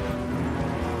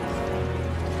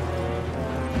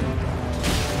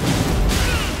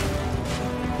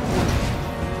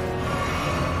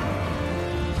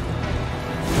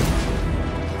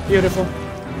 Beautiful.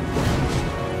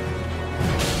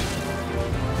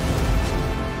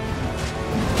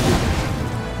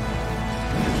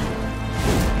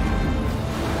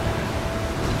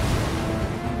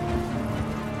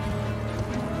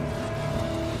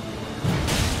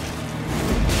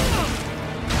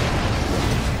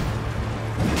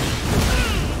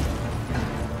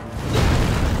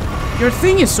 Your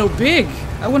thing is so big.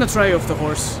 I want to try you off the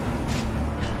horse.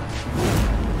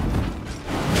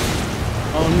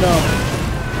 Oh no.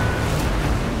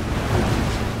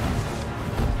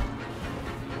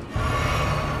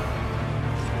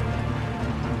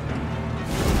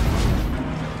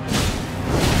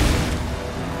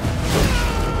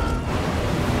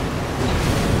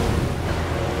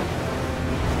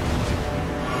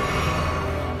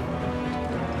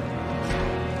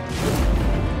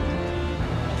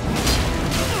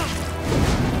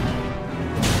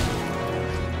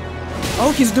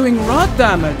 Oh, he's doing rod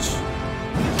damage.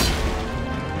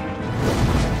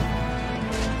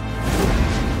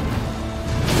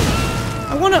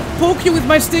 I wanna poke you with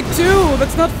my stick too.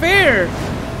 That's not fair.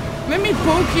 Let me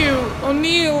poke you,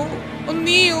 O'Neill.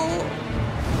 O'Neill.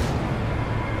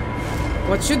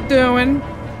 What you doing?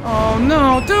 Oh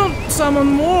no, don't summon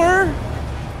more.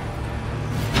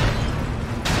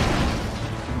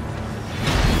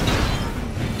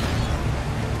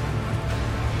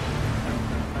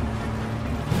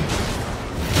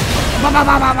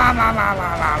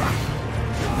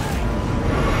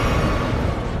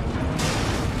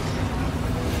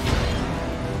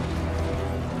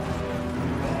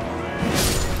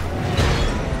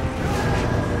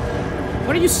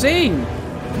 What are you saying?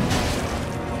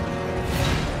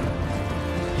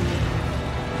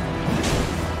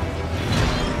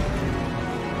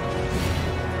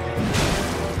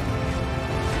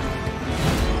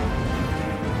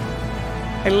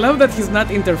 I love that he's not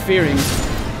interfering.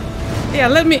 Yeah,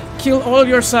 let me kill all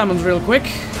your summons real quick.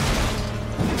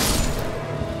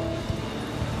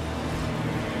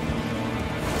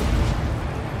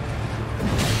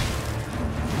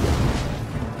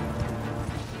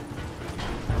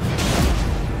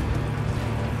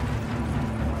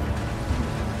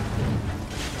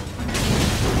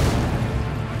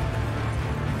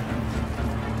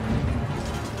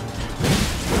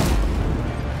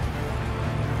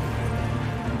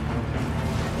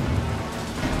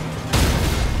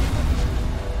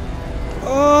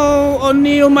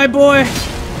 O'Neill, my boy!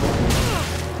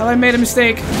 Have I made a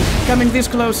mistake? Coming this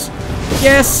close.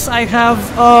 Yes, I have.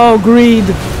 Oh, greed.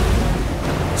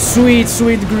 Sweet,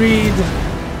 sweet greed.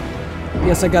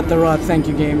 Yes, I got the rod. Thank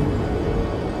you, game.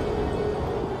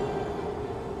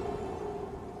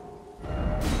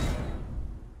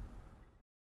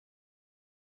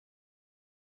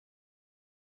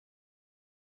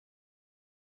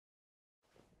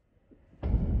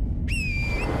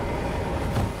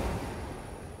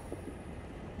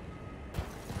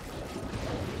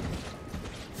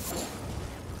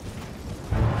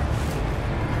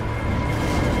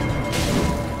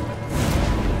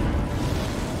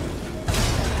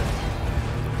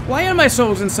 Why are my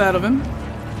souls inside of him?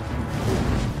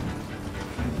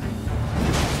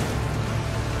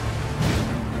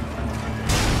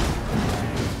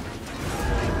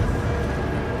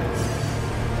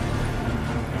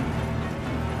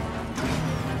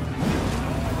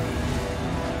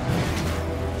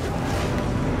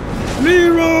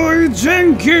 Leeeeroy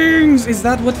Jenkins! Is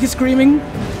that what he's screaming?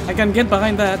 I can get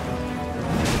behind that.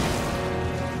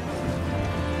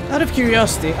 Out of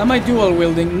curiosity, am I dual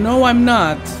wielding? No, I'm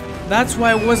not. That's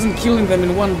why I wasn't killing them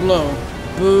in one blow.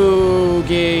 Boo,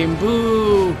 game,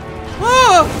 boo.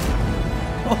 Oh!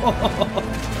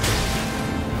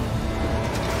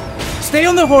 Stay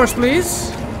on the horse,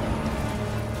 please.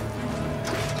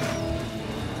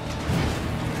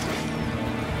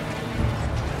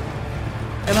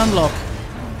 And unlock.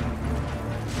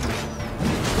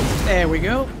 There we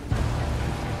go.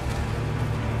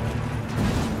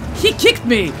 He kicked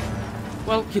me!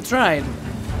 Well, he tried.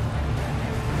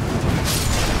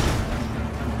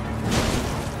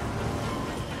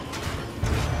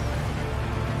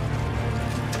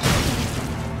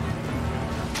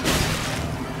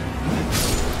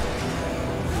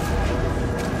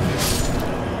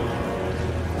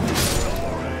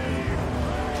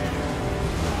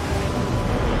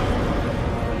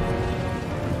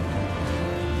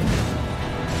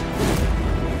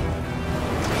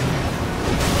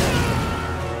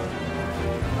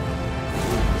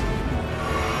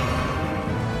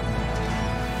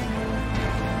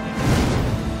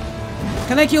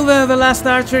 Can I kill the last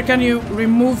archer? Can you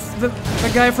remove the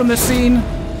guy from the scene?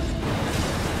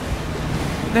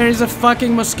 There is a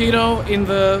fucking mosquito in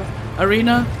the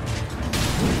arena.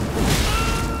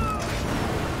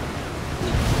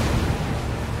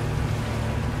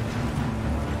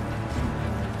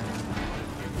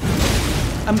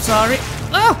 I'm sorry.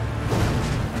 Ah!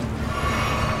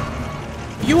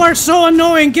 You are so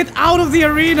annoying! Get out of the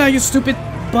arena, you stupid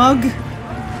bug!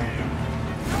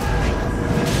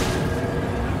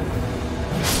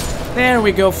 There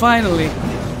we go, finally.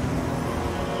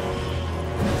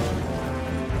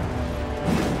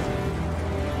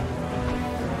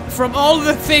 From all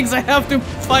the things I have to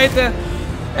fight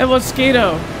a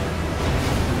mosquito.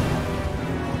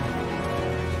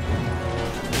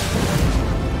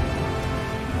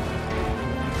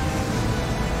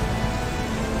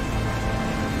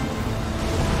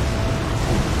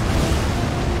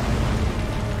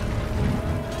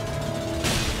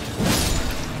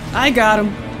 I got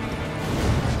him.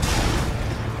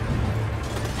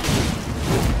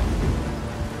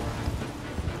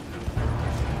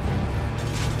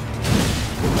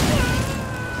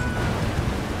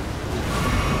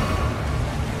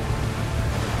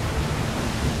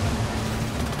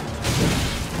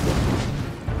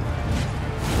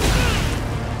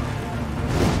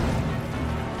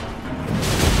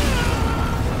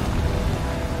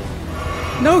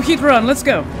 No heat run, let's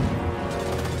go.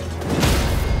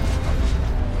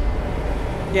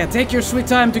 Yeah, take your sweet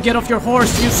time to get off your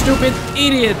horse, you stupid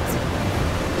idiot!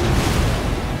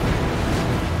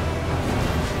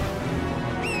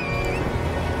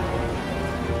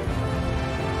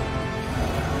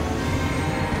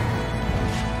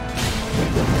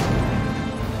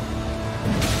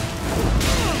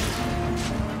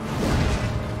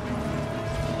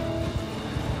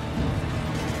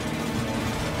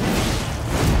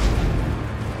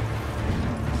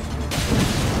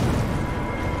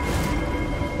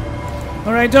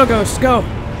 Alright, doggos, go!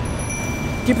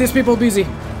 Keep these people busy.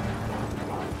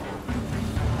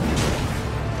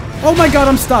 Oh my god,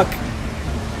 I'm stuck!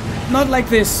 Not like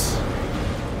this.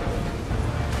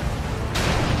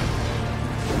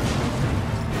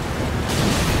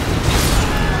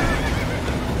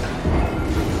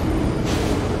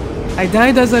 I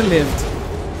died as I lived.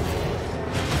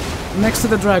 Next to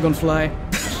the dragonfly.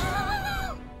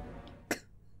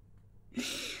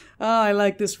 Ah, I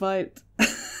like this fight.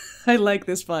 I like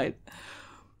this fight.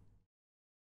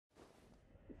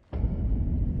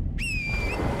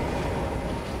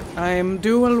 I'm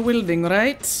dual wielding,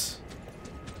 right?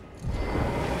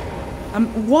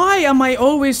 Why am I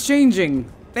always changing?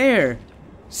 There.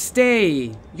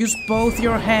 Stay. Use both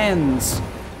your hands.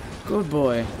 Good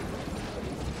boy.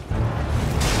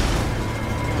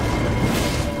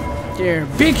 Here.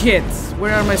 Big hit.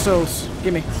 Where are my souls?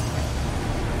 Gimme.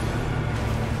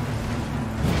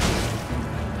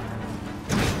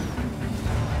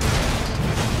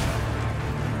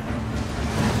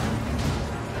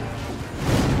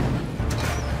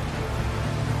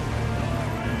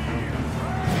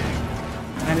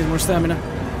 I need more stamina.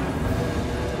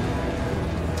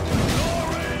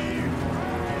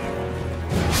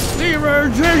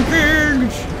 Leeeeroy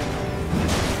Jenkins!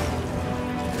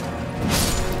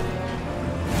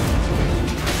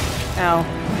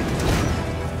 Ow.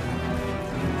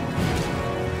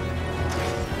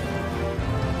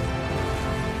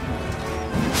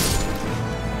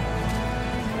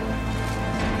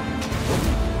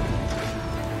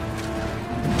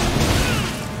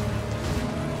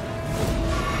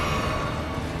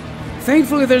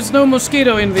 Thankfully there's no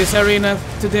mosquito in this arena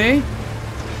today.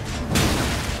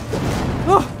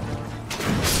 Oh!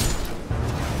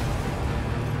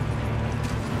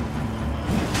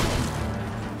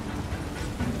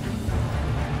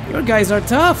 Your guys are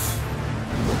tough.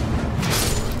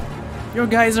 Your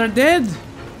guys are dead.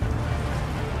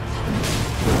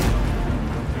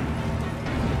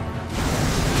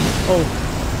 Oh.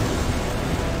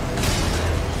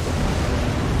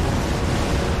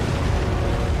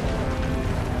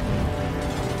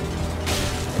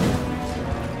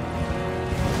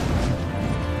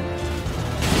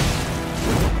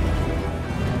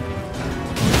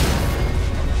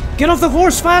 Get off the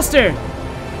horse faster!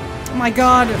 Oh my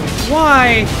god,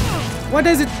 why? Why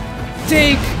does it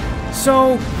take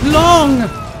so long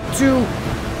to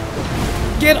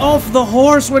get off the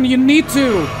horse when you need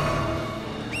to?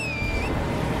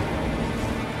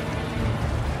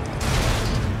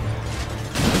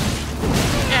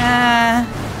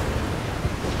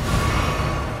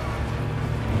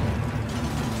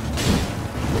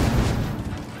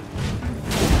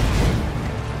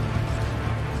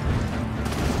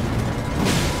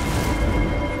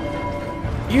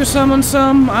 You summon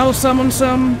some, I'll summon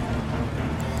some.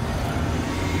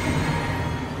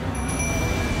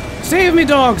 Save me,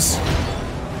 dogs!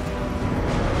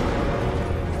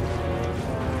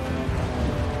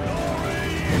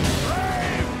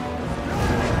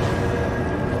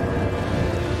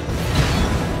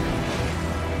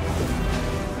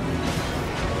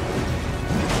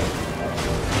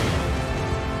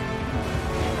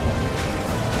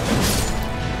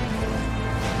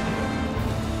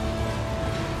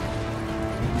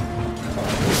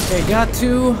 Okay, got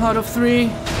 2 out of 3.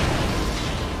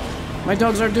 My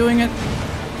dogs are doing it.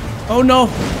 Oh no!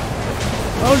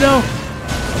 Oh no!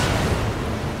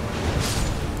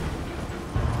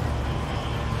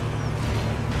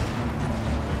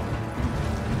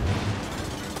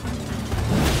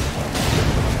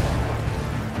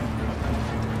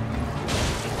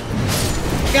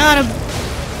 Got him!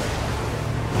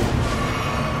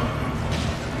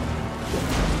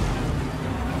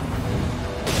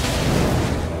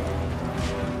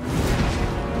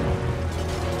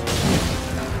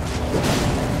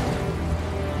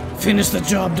 Finish the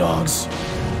job, dogs.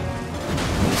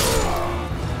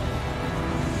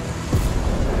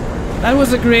 That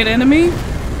was a great enemy.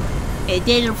 It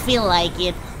didn't feel like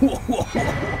it.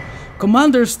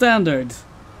 Commander standard.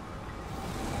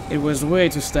 It was way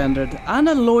too standard.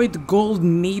 Unalloyed gold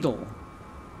needle.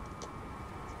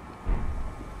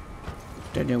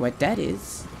 Don't know what that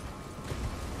is.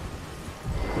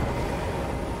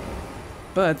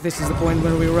 But this is the point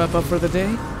where we wrap up for the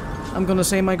day. I'm gonna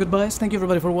say my goodbyes. Thank you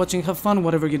everybody for watching. Have fun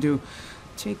whatever you do.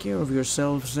 Take care of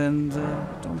yourselves and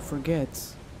don't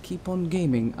forget, keep on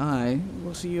gaming. I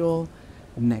will see you all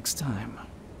next time.